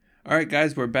All right,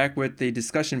 guys, we're back with the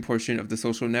discussion portion of The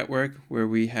Social Network, where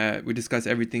we discuss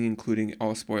everything, including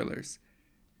all spoilers.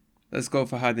 Let's go,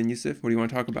 Fahad and Yusuf. What do you want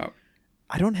to talk about?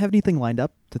 I don't have anything lined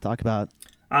up to talk about.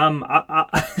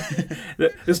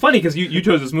 It's funny because you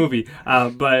chose this movie,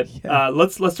 but Yeah.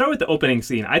 let's start with the opening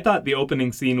scene. I thought the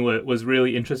opening scene was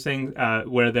really interesting,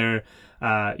 where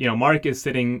Mark is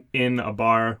sitting in a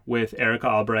bar with Erica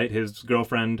Albright, his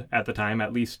girlfriend at the time,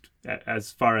 at least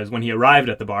as far as when he arrived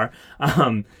at the bar.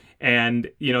 And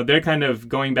they're kind of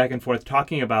going back and forth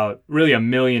talking about really a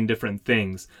million different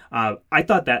things. I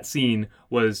thought that scene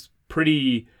was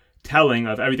pretty telling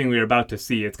of everything we were about to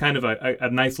see. It's kind of a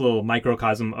nice little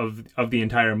microcosm of the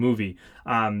entire movie.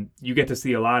 You get to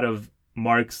see a lot of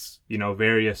Mark's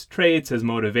various traits, his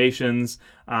motivations.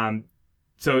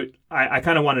 So I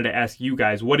kind of wanted to ask you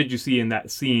guys, what did you see in that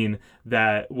scene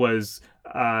that was,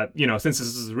 since this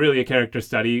is really a character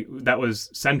study, that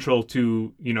was central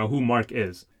to who Mark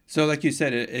is? So, like you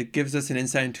said, it gives us an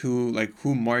insight into like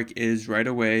who Mark is right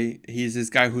away. He's this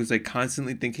guy who's like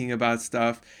constantly thinking about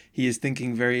stuff. He is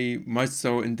thinking very much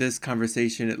so in this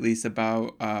conversation, at least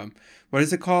about what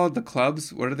is it called? The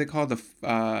clubs? What are they called?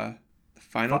 The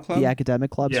final club? The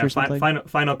academic clubs Yeah, or something.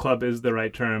 final club is the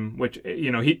right term. Which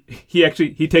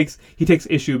he takes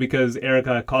issue because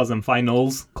Erica calls them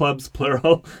finals clubs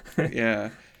plural.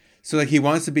 Yeah. So like he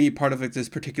wants to be part of like this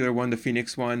particular one, the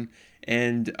Phoenix one,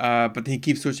 and but he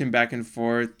keeps switching back and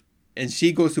forth. And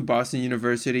she goes to Boston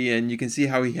University, and you can see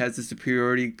how he has the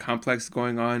superiority complex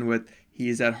going on with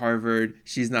he's at Harvard.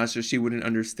 She's not, so she wouldn't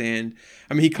understand.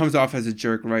 I mean, he comes off as a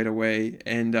jerk right away,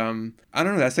 and I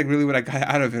don't know. That's like really what I got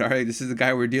out of it. All right, this is the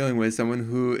guy we're dealing with, someone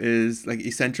who is like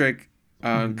eccentric.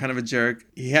 Kind of a jerk.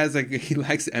 He has like he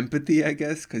lacks empathy, I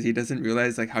guess, because he doesn't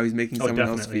realize like how he's making someone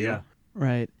else feel. Yeah.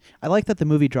 Right. I like that the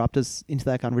movie dropped us into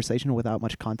that conversation without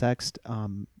much context.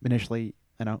 Initially,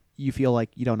 you feel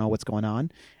like you don't know what's going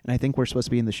on, and I think we're supposed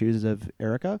to be in the shoes of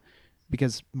Erica,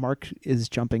 because Mark is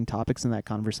jumping topics in that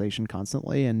conversation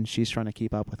constantly, and she's trying to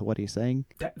keep up with what he's saying.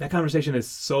 That conversation is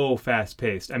so fast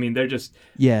paced. I mean, they're just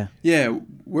Yeah. Yeah,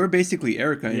 we're basically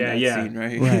Erica in that scene,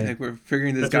 right? Right. Like we're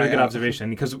figuring this That's guy a really good out. observation,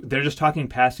 because they're just talking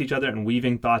past each other and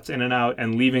weaving thoughts in and out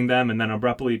and leaving them and then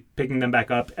abruptly picking them back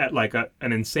up at like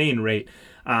an insane rate.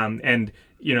 And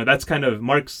that's kind of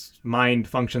Mark's mind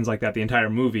functions like that the entire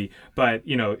movie. But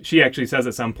she actually says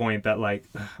at some point that like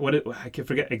I can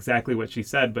forget exactly what she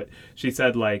said, but she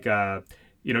said like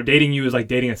dating you is like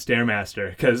dating a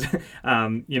stairmaster, because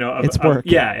It's work.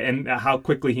 yeah, and how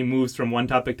quickly he moves from one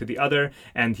topic to the other,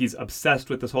 and he's obsessed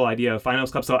with this whole idea of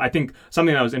finals club. So I think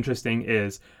something that was interesting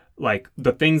is like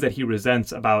the things that he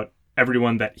resents about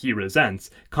everyone that he resents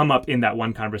come up in that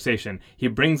one conversation. He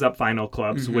brings up final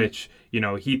clubs, which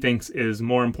he thinks is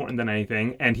more important than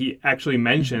anything, and he actually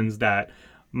mentions that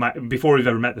before we've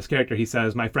ever met this character, he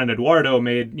says, my friend Eduardo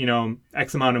made,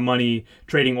 X amount of money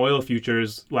trading oil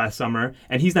futures last summer,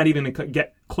 and he's not even going to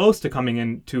get close to coming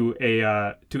into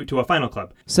to a final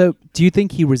club. So, do you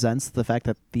think he resents the fact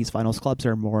that these finals clubs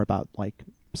are more about like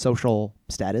social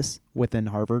status within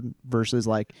Harvard versus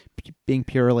like being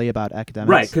purely about academics?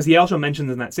 Right, because he also mentions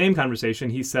in that same conversation,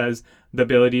 he says the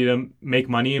ability to make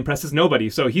money impresses nobody.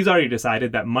 So he's already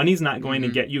decided that money's not going to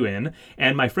get you in,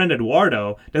 and my friend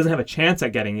Eduardo doesn't have a chance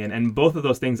at getting in, and both of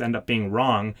those things end up being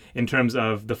wrong in terms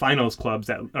of the finals clubs,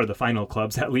 or the final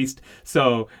clubs at least.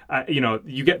 So,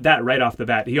 you get that right off the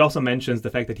bat. He also mentions the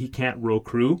fact that he can't row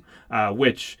crew,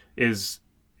 which is,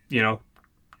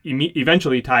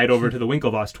 eventually tied over to the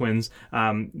Winklevoss twins,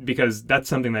 because that's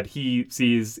something that he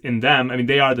sees in them. I mean,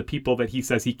 they are the people that he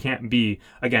says he can't be.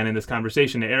 Again, in this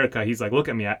conversation to Erica, he's like, "Look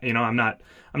at me, I'm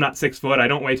not 6 foot. I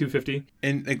don't weigh 250."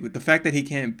 And like the fact that he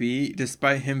can't be,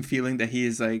 despite him feeling that he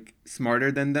is like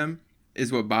smarter than them,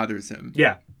 is what bothers him.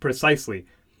 Yeah, precisely.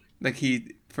 Like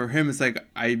for him, it's like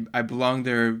I belong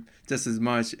there just as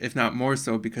much, if not more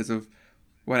so, because of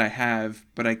what I have,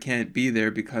 but I can't be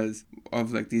there because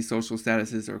of like these social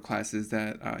statuses or classes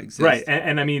that exist. Right,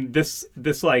 and I mean this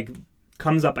like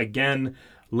comes up again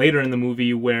later in the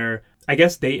movie, where I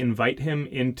guess they invite him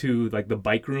into like the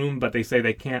bike room, but they say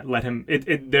they can't let him.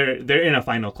 They're in a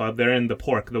final club. They're in the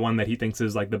Pork, the one that he thinks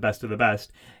is like the best of the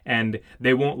best, and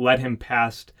they won't let him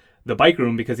past the bike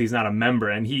room because he's not a member,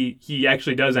 and he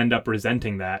actually does end up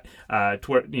resenting that.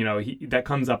 That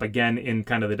comes up again in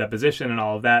kind of the deposition and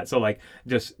all of that. So like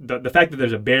just the fact that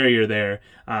there's a barrier there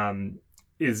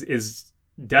is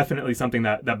definitely something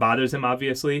that bothers him.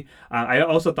 Obviously, I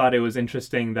also thought it was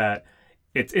interesting that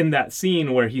it's in that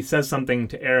scene where he says something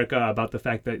to Erica about the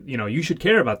fact that, you should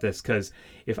care about this, because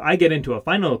if I get into a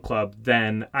final club,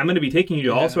 then I'm going to be taking you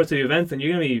to all sorts of events, and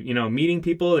you're going to be, meeting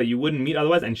people that you wouldn't meet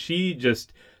otherwise. And she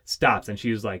just stops, and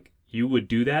she's like, you would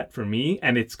do that for me?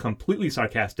 And it's completely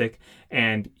sarcastic,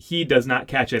 and he does not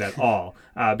catch it at all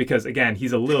because, again,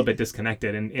 he's a little bit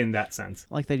disconnected in that sense.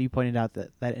 I like that you pointed out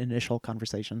that initial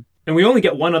conversation. And we only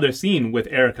get one other scene with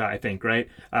Erica, I think, right?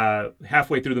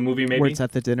 Halfway through the movie, maybe. Where it's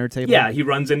at the dinner table. Yeah, he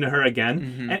runs into her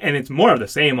again, and it's more of the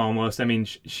same almost. I mean,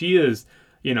 she is,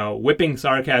 whipping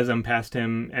sarcasm past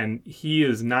him, and he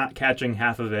is not catching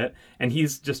half of it, and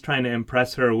he's just trying to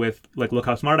impress her with, like, look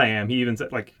how smart I am. He even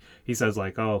said, like, he says,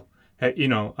 like, oh, hey,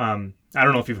 I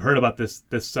don't know if you've heard about this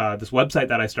website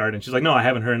that I started. And she's like, no, I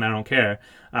haven't heard, and I don't care.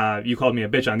 You called me a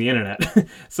bitch on the internet.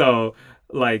 So,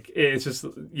 like, it's just,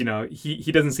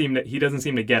 he doesn't seem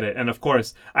to get it. And of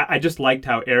course, I just liked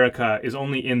how Erica is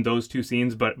only in those two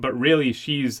scenes, but really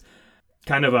she's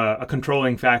kind of a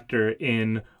controlling factor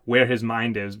in where his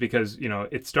mind is, because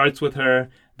it starts with her.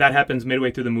 That happens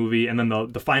midway through the movie, and then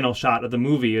the final shot of the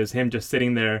movie is him just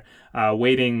sitting there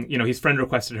waiting. His friend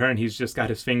requested her, and he's just got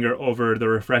his finger over the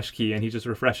refresh key, and he's just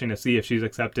refreshing to see if she's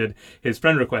accepted his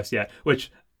friend request yet,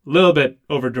 which a little bit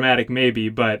over dramatic maybe,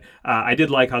 but I did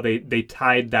like how they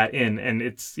tied that in, and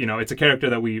it's a character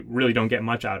that we really don't get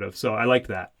much out of, so I liked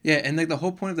that. Yeah, and like the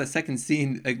whole point of the second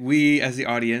scene, like we as the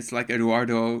audience, like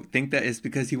Eduardo, think that it's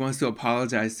because he wants to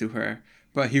apologize to her,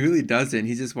 but he really doesn't.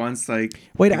 He just wants like.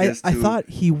 Wait, I thought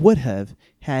he would have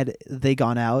had they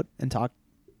gone out and talked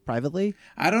privately.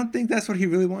 I don't think that's what he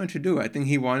really wanted to do. I think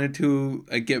he wanted to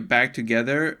get back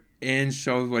together and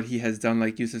show what he has done,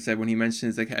 like Yusuf said when he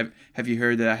mentions, like, have you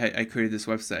heard that I created this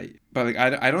website? But like,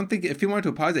 I don't think if he wanted to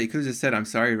apologize, he could have just said, I'm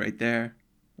sorry right there.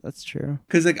 That's true.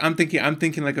 Because like I'm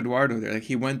thinking like Eduardo there. Like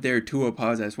he went there to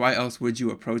apologize. Why else would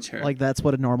you approach her? Like that's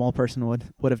what a normal person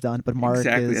would have done. But Mark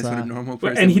exactly, is that's what a normal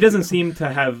person. And he would doesn't do. seem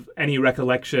to have any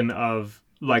recollection of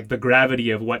like the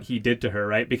gravity of what he did to her,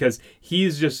 right? Because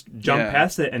he's just jumped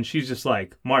past it, and she's just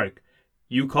like, Mark,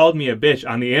 you called me a bitch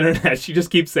on the internet. She just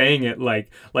keeps saying it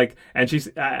like,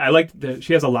 and I like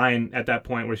she has a line at that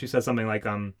point where she says something like,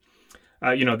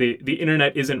 the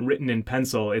internet isn't written in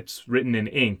pencil, it's written in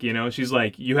ink. She's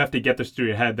like, you have to get this through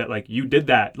your head that like you did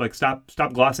that. Like stop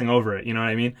glossing over it. You know what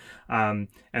I mean?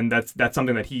 And that's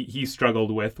something that he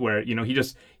struggled with, where he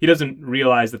doesn't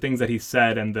realize the things that he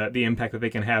said and the impact that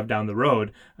they can have down the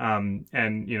road. And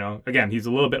again, he's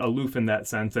a little bit aloof in that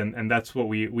sense, and that's what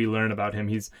we learn about him.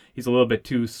 He's a little bit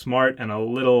too smart and a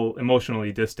little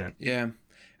emotionally distant. Yeah.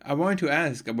 I wanted to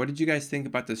ask, what did you guys think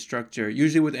about the structure?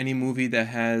 Usually with any movie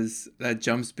that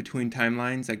jumps between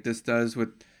timelines, like this does,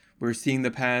 we're seeing the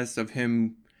past of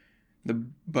him, the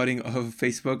budding of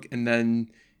Facebook, and then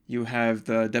you have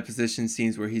the deposition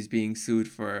scenes where he's being sued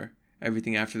for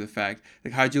everything after the fact.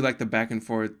 Like, how'd you like the back and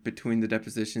forth between the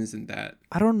depositions and that?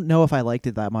 I don't know if I liked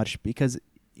it that much, because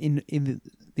in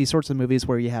these sorts of movies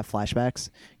where you have flashbacks,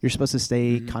 you're supposed to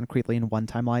stay concretely in one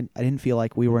timeline. I didn't feel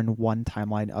like we were in one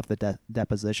timeline of the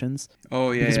depositions.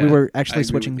 Oh, yeah. Because we were actually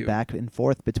switching back and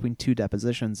forth between two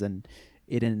depositions, and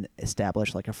it didn't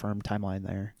establish like a firm timeline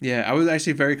there. Yeah, I was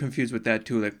actually very confused with that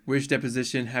too. Like, which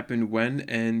deposition happened when,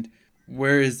 and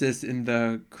where is this in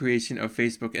the creation of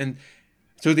Facebook? And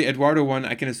so the Eduardo one,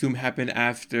 I can assume, happened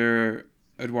after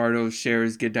Eduardo's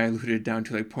shares get diluted down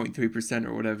to like 0.3%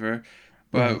 or whatever.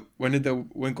 But when did the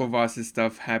Winklevoss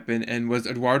stuff happen? And was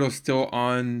Eduardo still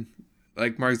on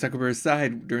like Mark Zuckerberg's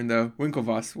side during the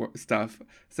Winklevoss stuff?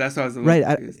 So that's why I was a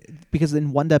little confused. Because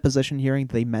in one deposition hearing,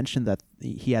 they mentioned that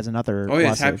he has another Oh, yeah,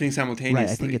 lawsuit. it's happening simultaneously. Right,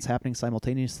 I think it's happening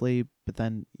simultaneously. But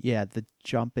then, the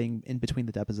jumping in between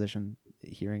the deposition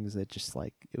hearings, it just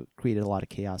like it created a lot of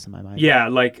chaos in my mind. Yeah,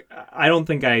 like I don't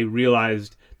think I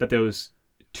realized that there was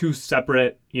two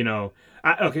separate,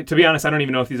 okay, to be honest, I don't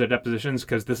even know if these are depositions,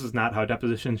 because this is not how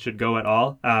depositions should go at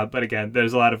all. But again,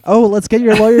 there's a lot of... Oh, let's get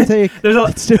your lawyer take.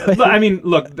 Let's do it.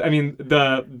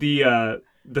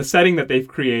 The setting that they've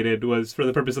created was for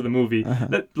the purpose of the movie.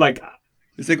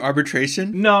 It's like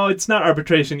arbitration? No, it's not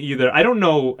arbitration either. I don't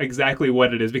know exactly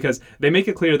what it is, because they make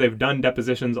it clear they've done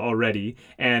depositions already,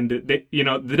 and they,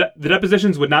 the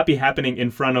depositions would not be happening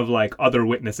in front of like other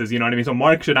witnesses. You know what I mean? So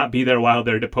Mark should not be there while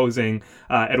they're deposing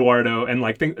Eduardo, and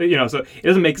like so it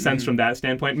doesn't make sense from that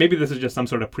standpoint. Maybe this is just some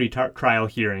sort of pre-trial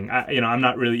hearing. I'm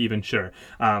not really even sure.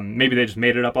 Maybe they just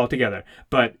made it up altogether.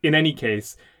 But in any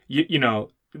case,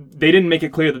 they didn't make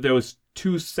it clear that there was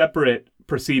two separate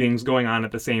proceedings going on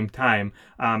at the same time.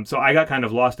 So I got kind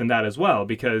of lost in that as well,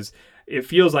 because it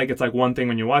feels like it's like one thing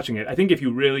when you're watching it. I think if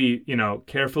you really,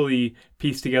 carefully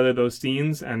piece together those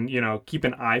scenes and, keep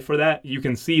an eye for that, you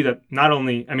can see that not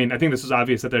only, I think this is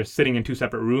obvious that they're sitting in two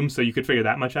separate rooms, so you could figure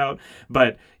that much out.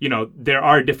 But, there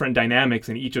are different dynamics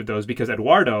in each of those, because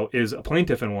Eduardo is a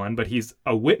plaintiff in one, but he's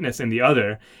a witness in the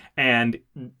other. And,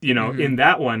 in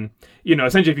that one,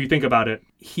 essentially, if you think about it,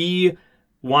 he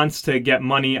wants to get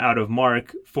money out of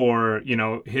Mark for,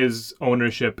 his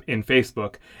ownership in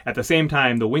Facebook. At the same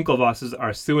time, the Winklevosses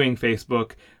are suing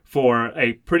Facebook for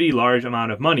a pretty large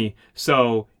amount of money.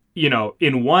 So,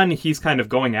 in one, he's kind of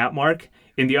going at Mark.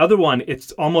 In the other one,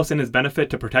 it's almost in his benefit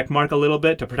to protect Mark a little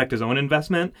bit, to protect his own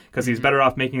investment, because he's better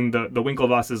off making the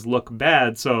Winklevosses look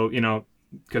bad. So,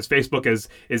 because Facebook is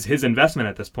his investment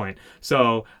at this point.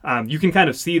 So you can kind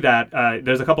of see that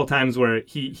there's a couple times where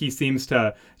he seems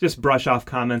to just brush off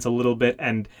comments a little bit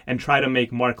and try to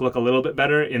make Mark look a little bit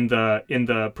better in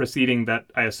the proceeding that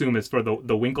I assume is for the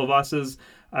Winklevosses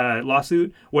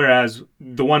lawsuit. Whereas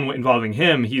the one involving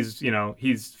him,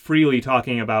 he's freely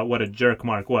talking about what a jerk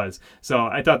Mark was. So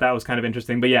I thought that was kind of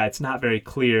interesting. But yeah, it's not very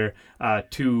clear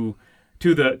to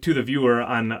the viewer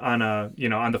on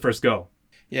the first go.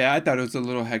 Yeah, I thought it was a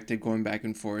little hectic going back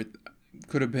and forth.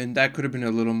 Could have been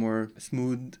a little more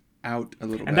smoothed out a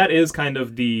little bit. And that is kind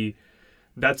of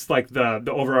that's like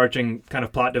the overarching kind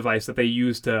of plot device that they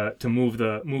use to move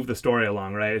the story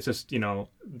along, right? It's just,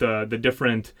 the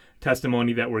different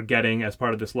testimony that we're getting as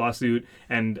part of this lawsuit.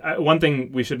 And one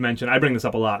thing we should mention, I bring this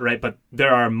up a lot, right? But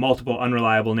there are multiple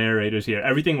unreliable narrators here.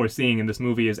 Everything we're seeing in this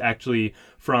movie is actually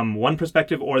from one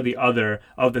perspective or the other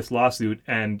of this lawsuit.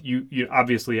 And you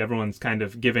obviously everyone's kind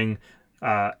of giving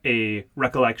a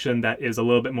recollection that is a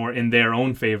little bit more in their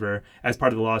own favor as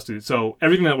part of the lawsuit. So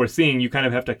everything that we're seeing, you kind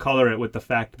of have to color it with the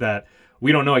fact that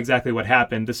we don't know exactly what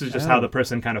happened. This is just how the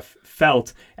person kind of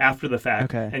felt after the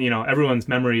fact. Okay. And, everyone's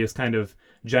memory is kind of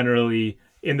generally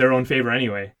in their own favor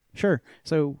anyway. Sure.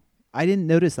 So I didn't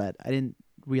notice that. I didn't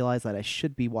realize that. I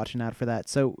should be watching out for that.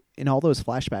 So in all those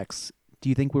flashbacks, do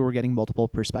you think we were getting multiple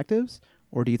perspectives?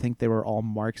 Or do you think they were all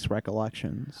Mark's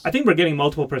recollections? I think we're getting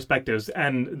multiple perspectives.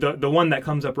 And the one that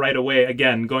comes up right away,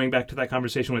 again, going back to that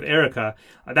conversation with Erica,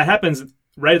 that happens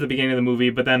right at the beginning of the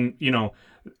movie. But then,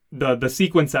 the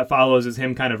sequence that follows is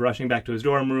him kind of rushing back to his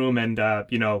dorm room and,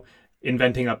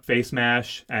 inventing up Face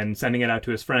Mash and sending it out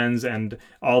to his friends and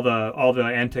all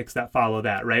the antics that follow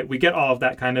that, right? We get all of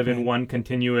that kind of in one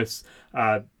continuous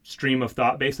stream of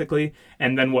thought, basically.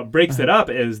 And then what breaks it up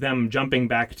is them jumping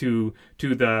back to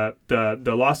the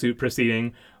lawsuit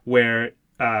proceeding where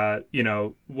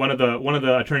one of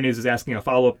the attorneys is asking a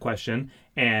follow-up question,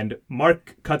 and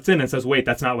Mark cuts in and says, "Wait,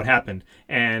 that's not what happened."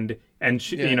 And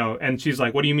she, and she's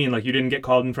like, "What do you mean? Like, you didn't get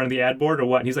called in front of the ad board or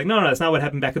what?" And he's like, "No, that's not what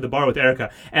happened back at the bar with Erica."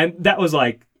 And that was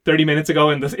like 30 minutes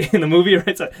ago in the movie,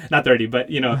 right? So, not 30, but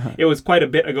it was quite a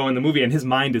bit ago in the movie, and his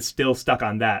mind is still stuck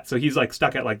on that. So he's like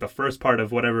stuck at like the first part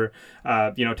of whatever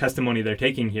testimony they're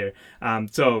taking here.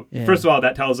 First of all,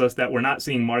 that tells us that we're not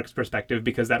seeing Mark's perspective,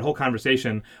 because that whole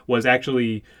conversation was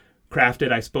actually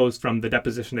crafted, I suppose, from the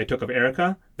deposition they took of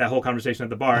Erica, that whole conversation at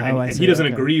the bar, and he doesn't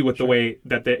agree with the way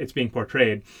that it's being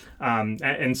portrayed.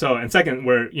 And second,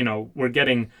 we're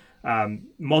getting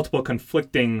multiple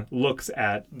conflicting looks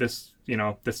at this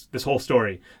this whole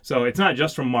story. So it's not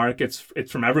just from Mark, it's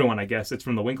from everyone, I guess. It's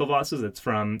from the Winklevosses, it's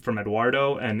from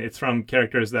Eduardo, and it's from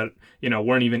characters that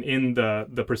weren't even in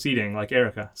the proceeding, like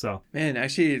Erica. So man,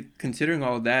 actually, considering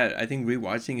all that, I think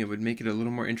rewatching it would make it a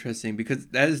little more interesting, because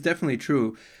that is definitely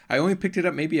true. I only picked it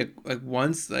up maybe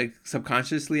once, like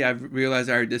subconsciously. I've realized,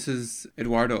 all right, this is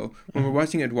Eduardo. When we're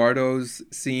watching Eduardo's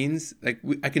scenes, I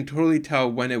can totally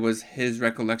tell when it was his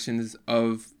recollections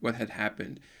of what had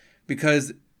happened,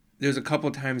 because there's a couple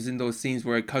times in those scenes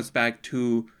where it cuts back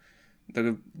to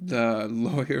the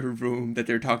lawyer room that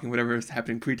they're talking, whatever is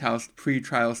happening,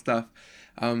 pre-trial stuff.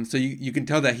 So you can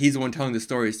tell that he's the one telling the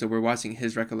story, so we're watching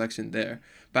his recollection there.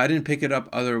 But I didn't pick it up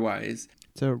otherwise.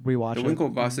 So rewatch the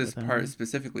Winklevosses part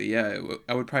specifically, yeah,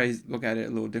 I would probably look at it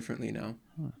a little differently now.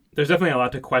 There's definitely a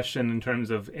lot to question in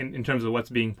terms of what's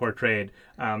being portrayed.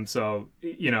 So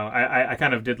I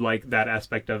kind of did like that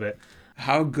aspect of it.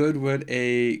 How good would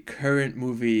a current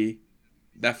movie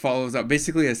that follows up,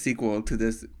 basically a sequel to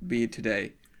this, be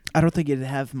today? I don't think it'd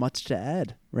have much to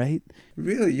add, right?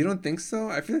 Really? You don't think so?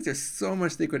 I feel like there's so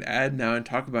much they could add now and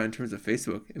talk about in terms of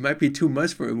Facebook. It might be too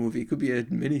much for a movie. It could be a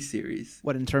mini-series.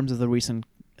 What, in terms of the recent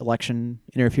election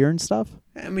interference stuff?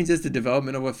 I mean, just the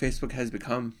development of what Facebook has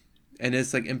become and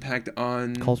its impact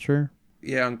on culture.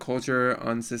 Yeah, on culture,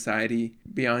 on society,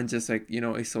 beyond just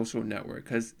a social network,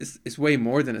 because it's way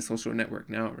more than a social network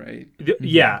now, right?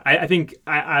 Yeah, I think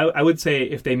I would say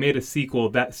if they made a sequel,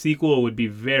 that sequel would be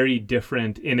very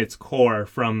different in its core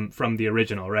from the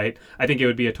original, right? I think it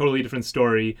would be a totally different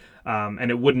story,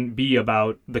 and it wouldn't be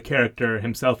about the character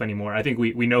himself anymore. I think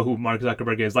we know who Mark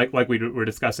Zuckerberg is, like we were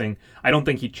discussing. I don't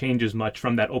think he changes much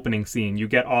from that opening scene. You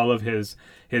get all of his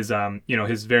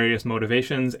various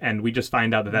motivations, and we just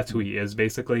find out that that's who he is,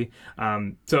 basically.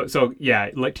 So yeah,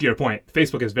 like to your point,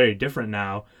 Facebook is very different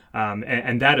now.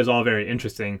 And that is all very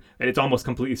interesting. It's almost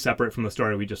completely separate from the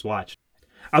story we just watched.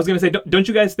 I was going to say, don't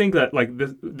you guys think that like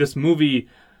this movie,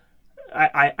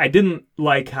 I didn't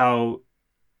like how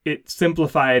it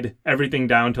simplified everything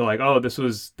down to like, oh, this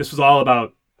was all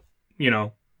about,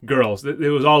 girls. It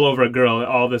was all over a girl.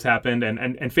 All this happened,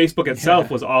 and Facebook itself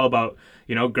was all about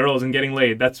girls and getting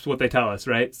laid. That's what they tell us,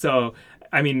 right? So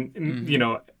I mean,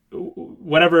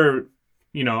 whatever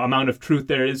amount of truth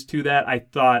there is to that, I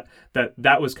thought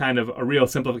that was kind of a real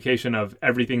simplification of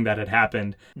everything that had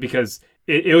happened, because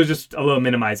it was just a little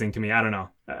minimizing to me. I don't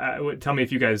know. Tell me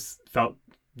if you guys felt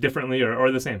differently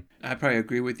or the same. I probably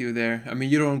agree with you there. I mean,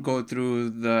 you don't go through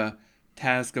the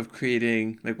task of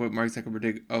creating, like what Mark Zuckerberg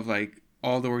did, of like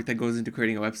all the work that goes into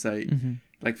creating a website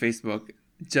like Facebook,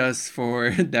 just for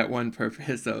that one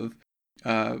purpose of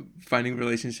finding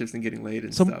relationships and getting laid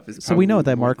and stuff. So we know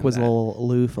that Mark was that. a little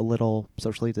aloof, a little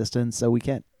socially distant. So we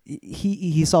can't.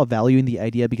 He saw value in the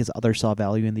idea because others saw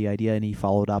value in the idea, and he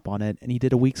followed up on it, and he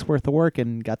did a week's worth of work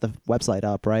and got the website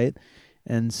up, right?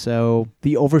 And so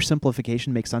the oversimplification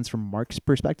makes sense from Mark's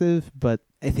perspective, but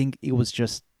I think it was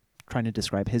just trying to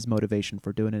describe his motivation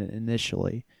for doing it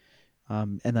initially.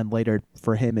 And then later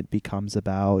for him, it becomes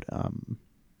about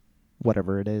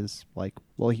whatever it is. Like,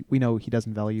 well, we know he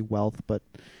doesn't value wealth, but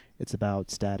it's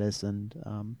about status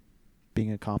and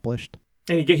being accomplished.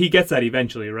 And he gets that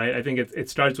eventually, right? I think it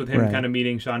starts with him kind of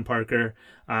meeting Sean Parker.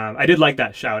 I did like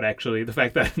that shout, actually. The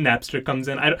fact that Napster comes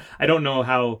in. I don't know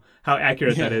how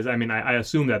accurate that is. I mean, I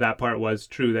assume that part was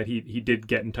true, that he did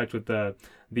get in touch with the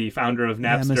founder of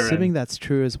Napster. Yeah, I'm assuming that's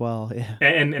true as well. Yeah.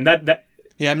 And that.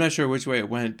 Yeah, I'm not sure which way it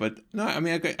went, but no, I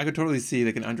mean, I could totally see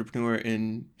like an entrepreneur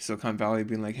in Silicon Valley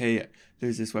being like, hey,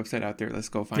 there's this website out there, let's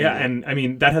go find it. Yeah, and I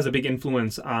mean, that has a big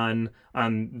influence on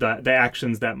the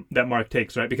actions that Mark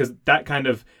takes, right? Because that kind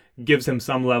of gives him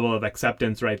some level of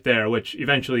acceptance right there, which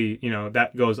eventually,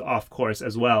 that goes off course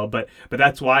as well. But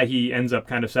that's why he ends up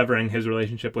kind of severing his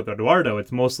relationship with Eduardo.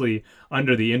 It's mostly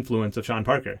under the influence of Sean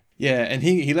Parker. Yeah, and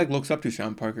he like looks up to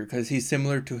Sean Parker because he's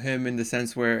similar to him in the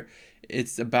sense where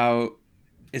it's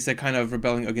a kind of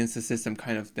rebelling against the system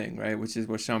kind of thing, right? Which is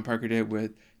what Sean Parker did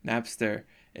with Napster.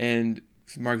 And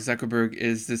Mark Zuckerberg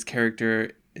is this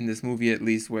character in this movie, at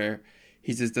least, where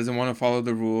he just doesn't want to follow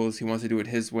the rules. He wants to do it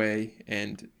his way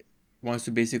and wants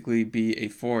to basically be a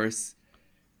force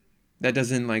that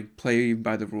doesn't like play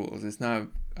by the rules. It's not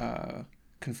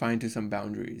confined to some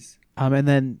boundaries. And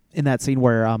then in that scene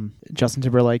where Justin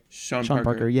Timberlake, Sean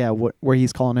Parker, where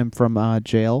he's calling him from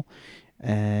jail,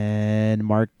 and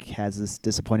Mark has this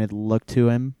disappointed look to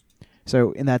him.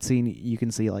 So in that scene, you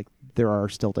can see like there are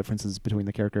still differences between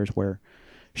the characters where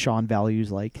Sean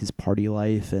values like his party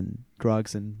life and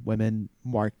drugs and women.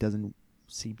 Mark doesn't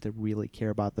seem to really care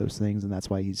about those things, and that's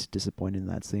why he's disappointed in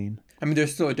that scene. I mean,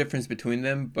 there's still a difference between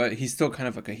them, but he's still kind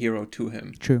of like a hero to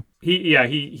him. True.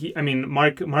 I mean,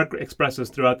 Mark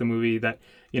expresses throughout the movie that,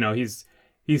 he's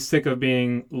sick of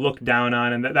being looked down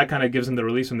on, and that kind of gives him the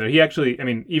release from there. He actually, I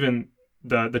mean, even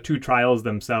the two trials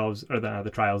themselves, or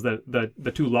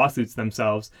the two lawsuits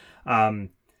themselves,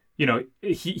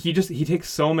 he takes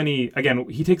so many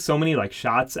like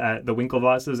shots at the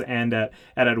Winklevosses and at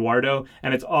Eduardo,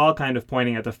 and it's all kind of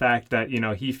pointing at the fact that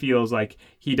he feels like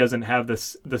he doesn't have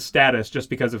the status just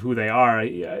because of who they are.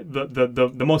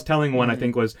 The most telling one, I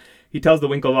think, was he tells the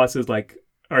Winklevosses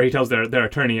or he tells their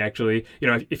attorney, actually,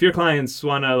 if your clients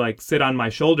want to like sit on my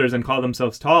shoulders and call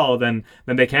themselves tall, then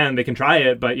they can try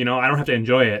it, but I don't have to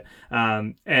enjoy it.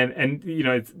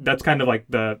 That's kind of like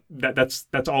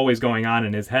that's always going on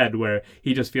in his head, where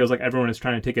he just feels like everyone is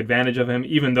trying to take advantage of him,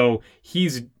 even though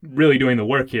he's really doing the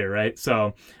work here, right?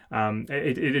 So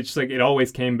it's just like it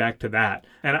always came back to that,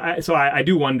 and I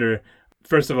do wonder,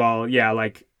 first of all,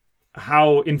 like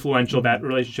how influential that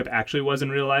relationship actually was in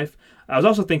real life. I was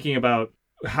also thinking about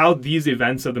how these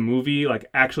events of the movie like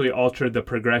actually altered the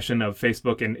progression of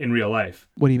Facebook in real life.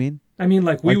 What do you mean? I mean,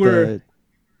 we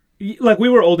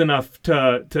were old enough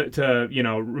to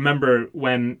remember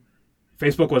when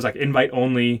Facebook was like invite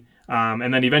only,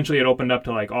 and then eventually it opened up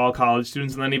to like all college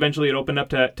students, and then eventually it opened up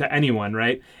to anyone,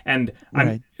 right? And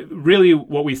right. Really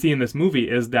what we see in this movie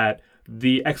is that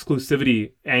the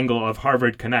exclusivity angle of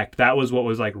Harvard Connect, that was what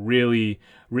was like really,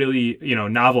 really,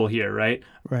 novel here, right?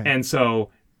 Right. And so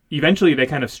eventually they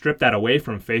kind of stripped that away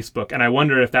from Facebook. And I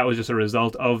wonder if that was just a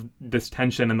result of this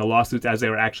tension and the lawsuits as they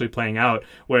were actually playing out,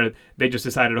 where they just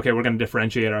decided, okay, we're going to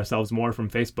differentiate ourselves more from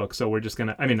Facebook. So we're just going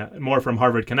to, more from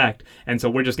Harvard Connect. And so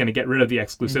we're just going to get rid of the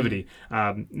exclusivity,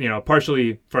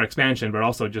 partially for expansion, but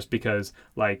also just because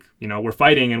we're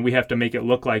fighting and we have to make it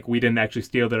look like we didn't actually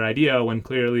steal their idea when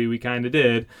clearly we kind of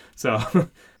did. So,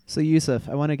 So Yusuf,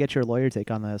 I want to get your lawyer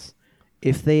take on this.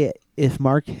 if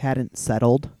Mark hadn't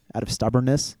settled out of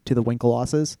stubbornness to the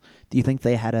Winklevosses, do you think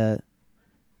they had a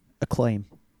claim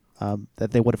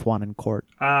that they would have won in court?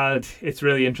 It's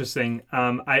really interesting.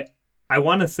 I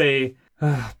want to say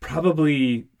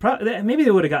probably maybe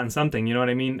they would have gotten something. You know what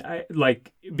I mean?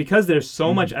 Because there's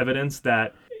so much evidence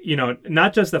that, you know,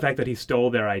 not just the fact that he stole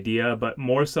their idea, but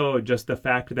more so just the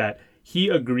fact that he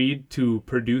agreed to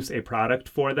produce a product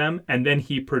for them, and then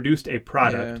he produced a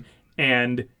product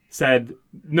and said,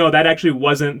 no, that actually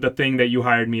wasn't the thing that you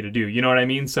hired me to do. You know what I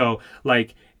mean? So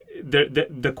like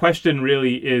the question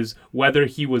really is whether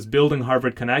he was building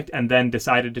Harvard Connect and then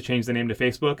decided to change the name to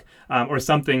Facebook, or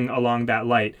something along that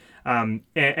light.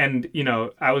 And you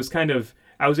know, I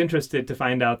was interested to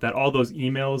find out that all those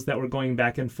emails that were going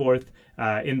back and forth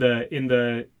in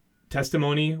the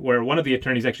testimony, where one of the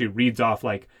attorneys actually reads off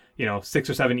like, you know, 6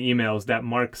 or 7 emails that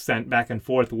Mark sent back and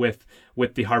forth with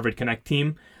the Harvard Connect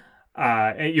team,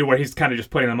 where he's kind of just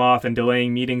putting them off and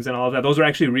delaying meetings and all of that. Those are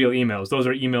actually real emails. Those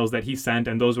are emails that he sent,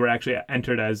 and those were actually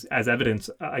entered as evidence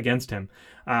against him.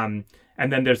 And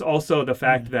then there's also the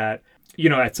fact that, you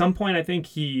know, at some point I think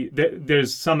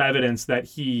there's some evidence that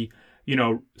he, you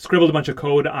know, scribbled a bunch of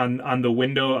code on the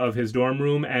window of his dorm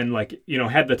room and, like, you know,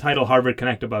 had the title Harvard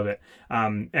Connect above it.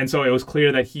 And so it was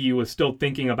clear that he was still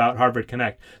thinking about Harvard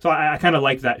Connect. So I kind of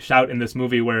like that shout in this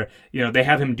movie where, you know, they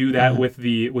have him do that with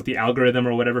the algorithm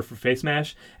or whatever for Face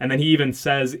Mash. And then he even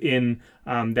says in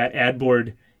that ad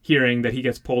board hearing that he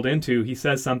gets pulled into, he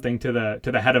says something to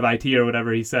the head of IT or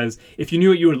whatever. He says, if you knew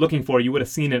what you were looking for, you would have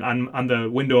seen it on the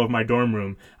window of my dorm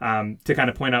room, to kind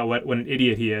of point out what an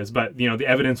idiot he is. But, you know, the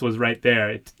evidence was right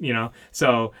there, you know.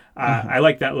 So I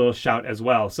like that little shout as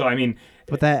well. So, I mean,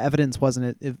 but that evidence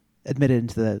wasn't admitted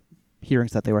into the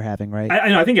hearings that they were having, right? I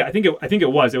know. I think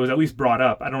it was. It was at least brought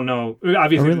up. I don't know.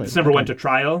 Obviously, this never went to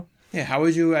trial. Yeah, how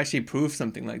would you actually prove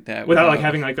something like that without like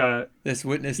having like this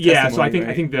witness testimony? Yeah, so I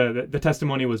think right? the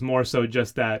testimony was more so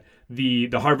just that the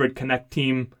Harvard Connect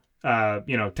team,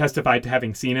 you know, testified to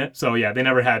having seen it. So yeah, they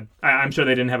never had. I'm sure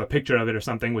they didn't have a picture of it or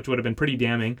something, which would have been pretty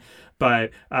damning.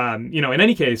 But you know, in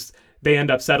any case, they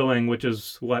end up settling, which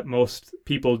is what most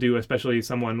people do, especially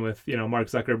someone with, you know, Mark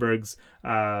Zuckerberg's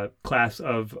class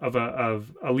of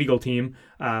a legal team.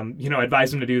 You know,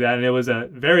 advised him to do that, and it was a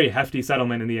very hefty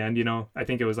settlement in the end. You know, I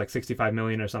think it was like $65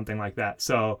 million or something like that.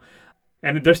 So,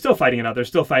 and they're still fighting it out. They're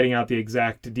still fighting out the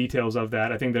exact details of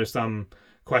that. I think there's some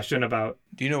question about.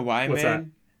 Do you know why, man? That?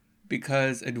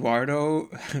 Because Eduardo,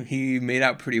 he made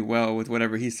out pretty well with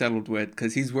whatever he settled with,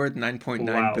 because he's worth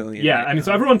 $9.9 billion. Yeah, right I mean,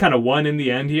 so everyone kind of won in the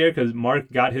end here, because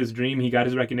Mark got his dream, he got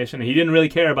his recognition, and he didn't really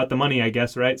care about the money, I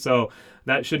guess, right? So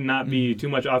that should not be too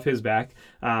much off his back.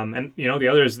 And you know, the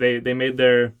others, they made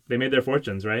their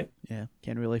fortunes, right? Yeah,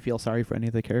 can't really feel sorry for any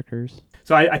of the characters.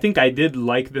 So I think I did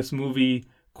like this movie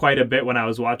quite a bit when I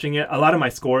was watching it. A lot of my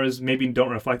scores maybe don't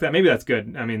reflect that. Maybe that's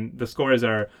good. I mean, the scores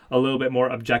are a little bit more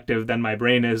objective than my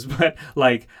brain is, but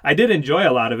like I did enjoy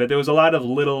a lot of it. There was a lot of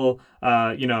little,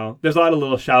 you know, there's a lot of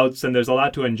little shouts, and there's a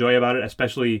lot to enjoy about it,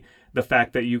 especially the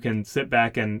fact that you can sit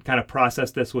back and kind of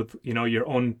process this with, you know, your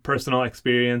own personal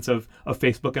experience of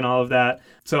Facebook and all of that.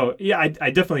 So yeah, I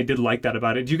definitely did like that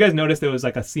about it. Did you guys notice there was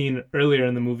like a scene earlier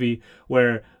in the movie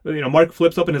where, you know, Mark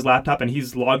flips open his laptop and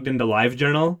he's logged into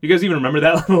LiveJournal? You guys even remember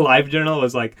that? LiveJournal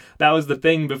was like, that was the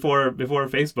thing before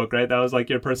Facebook, right? That was like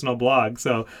your personal blog.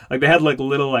 So like they had like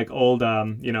little like old,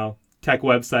 you know, tech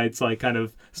websites like kind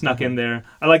of snuck in there.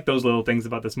 I like those little things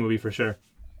about this movie for sure.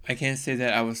 I can't say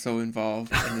that I was so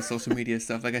involved in the social media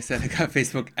stuff. Like I said, I got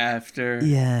Facebook after.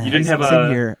 Yeah. You didn't have a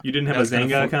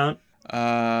Zynga account?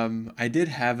 I did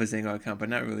have a Zynga account, but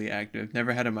not really active.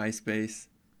 Never had a MySpace.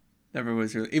 Never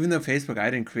was really. Even though Facebook, I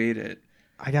didn't create it.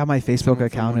 I got my Facebook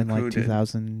account in like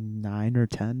 2009 or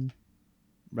 10,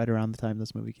 right around the time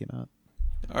this movie came out.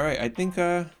 All right, I think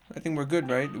we're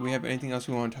good, right? Do we have anything else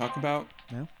we want to talk about?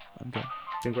 No, I'm good.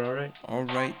 I think we're all right. All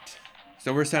right.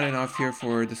 So we're signing off here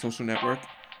for The Social Network.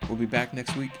 We'll be back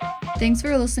next week. Thanks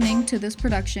for listening to this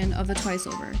production of The Twice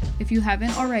Over. If you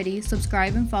haven't already,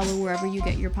 subscribe and follow wherever you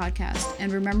get your podcast.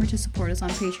 And remember to support us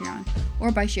on Patreon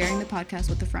or by sharing the podcast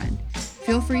with a friend.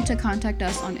 Feel free to contact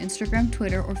us on Instagram,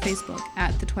 Twitter, or Facebook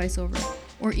at The Twice Over,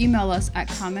 or email us at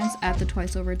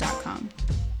comments@thetwiceover.com.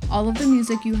 All of the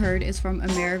music you heard is from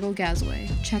Amerigo Gazaway.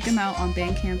 Check him out on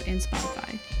Bandcamp and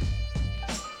Spotify.